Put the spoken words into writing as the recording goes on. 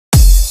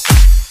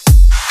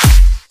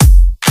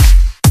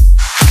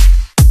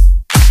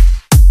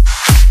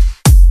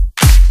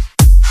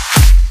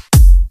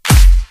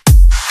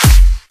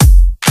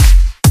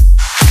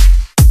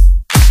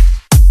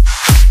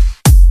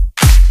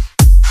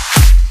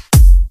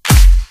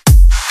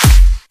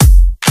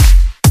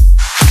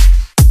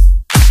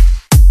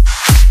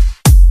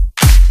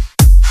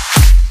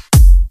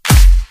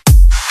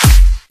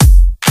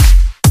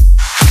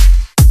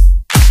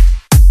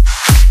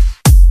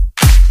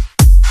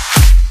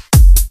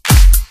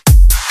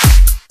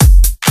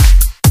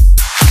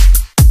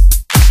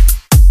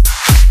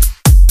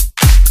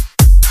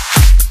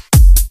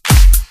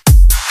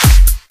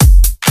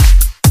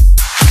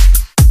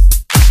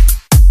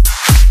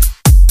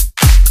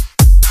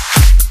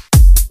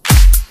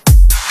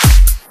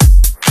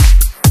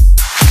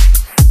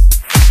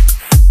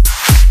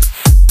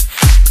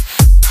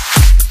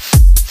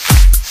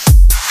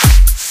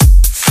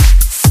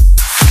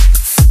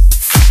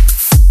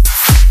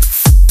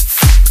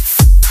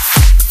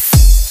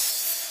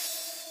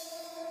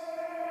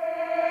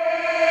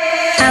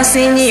House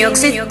in New York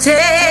City,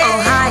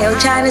 Ohio,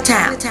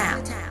 Chinatown.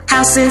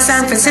 House in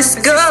San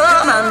Francisco,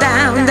 I'm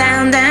down,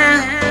 down,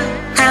 down.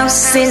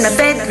 House in my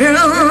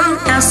bedroom,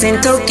 house in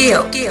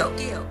Tokyo.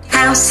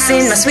 House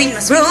in my sweet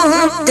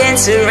room,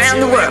 dance around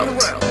the world.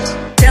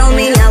 Tell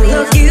me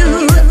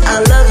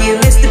I love you,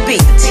 Mr. Beat.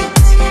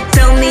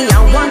 Tell me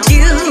I want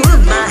you,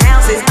 my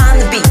house is on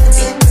the beat.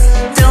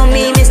 Tell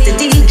me Mr.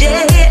 DJ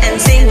and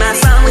sing my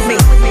song with me.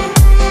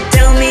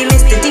 Tell me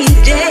Mr.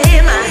 DJ,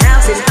 my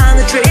house is on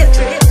the trip.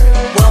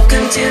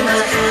 Welcome to my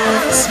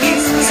house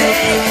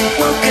music.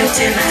 Welcome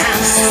to my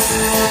house.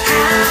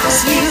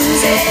 House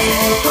music.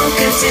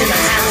 Welcome to my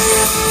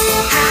house.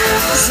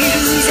 House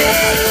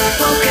music.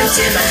 Welcome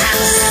to my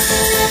house.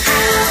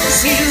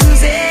 House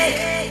music.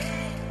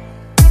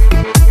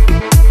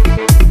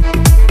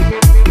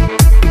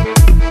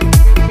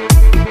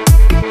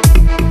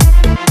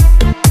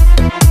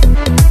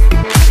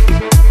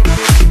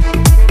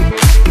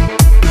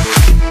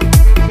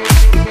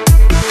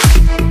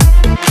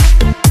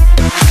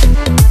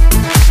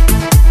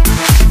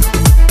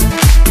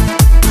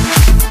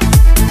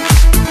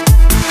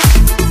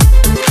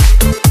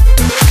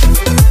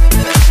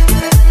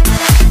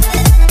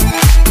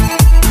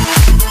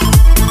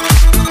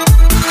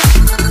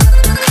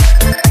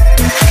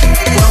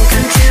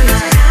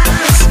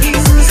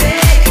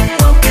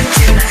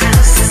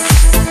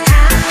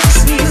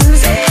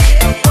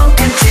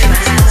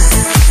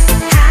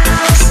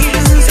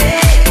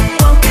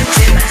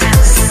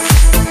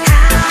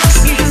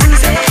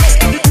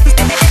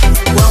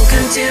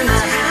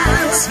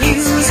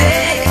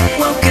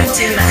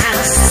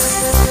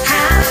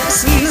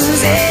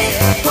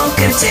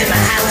 Welcome to my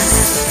house.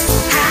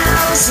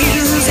 House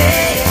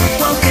music.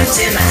 Welcome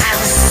to my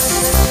house.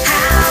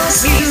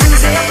 House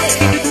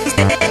music.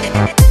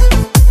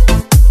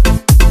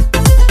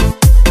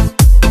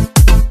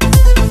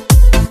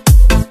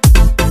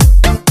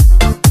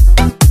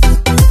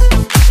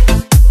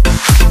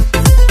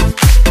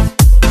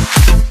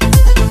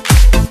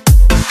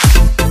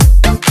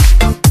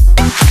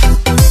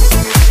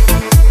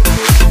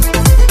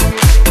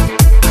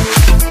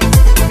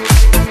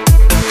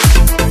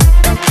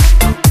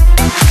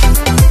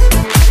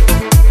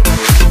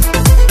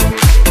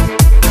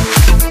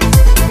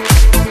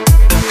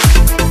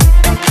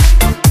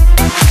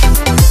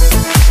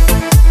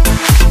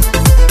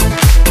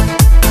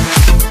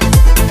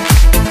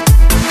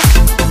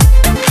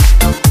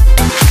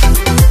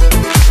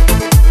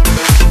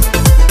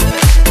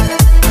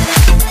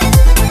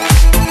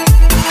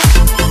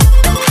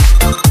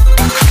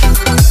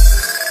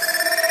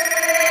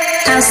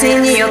 House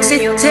in New York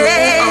City,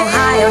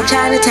 Ohio,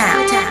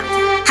 Chinatown.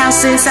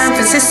 House in San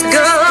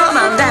Francisco,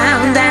 I'm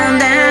down, down,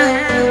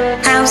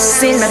 down.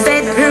 House in my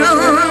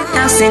bedroom,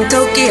 house in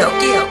Tokyo.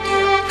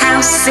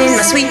 House in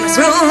my sweet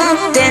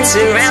room, dance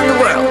around the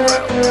world.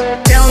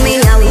 Tell me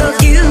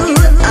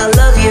I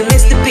love you,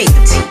 Mr.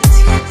 Beat.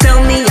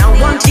 Tell me I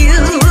want you,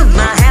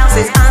 my house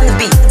is on the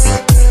beat.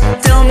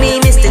 Tell me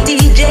Mr.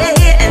 DJ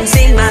and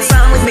sing my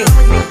song with me.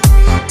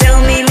 Tell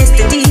me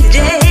Mr. DJ,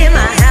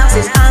 my house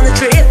is on the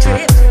trip.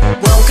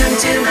 Welcome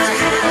to my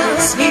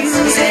house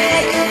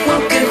music.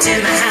 Welcome to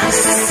my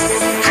house.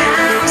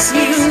 House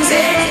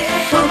music.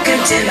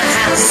 Welcome to my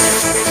house.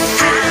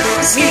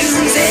 House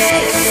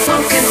music.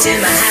 Welcome to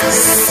my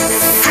house.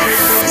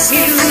 House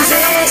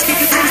music.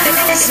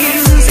 House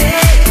music.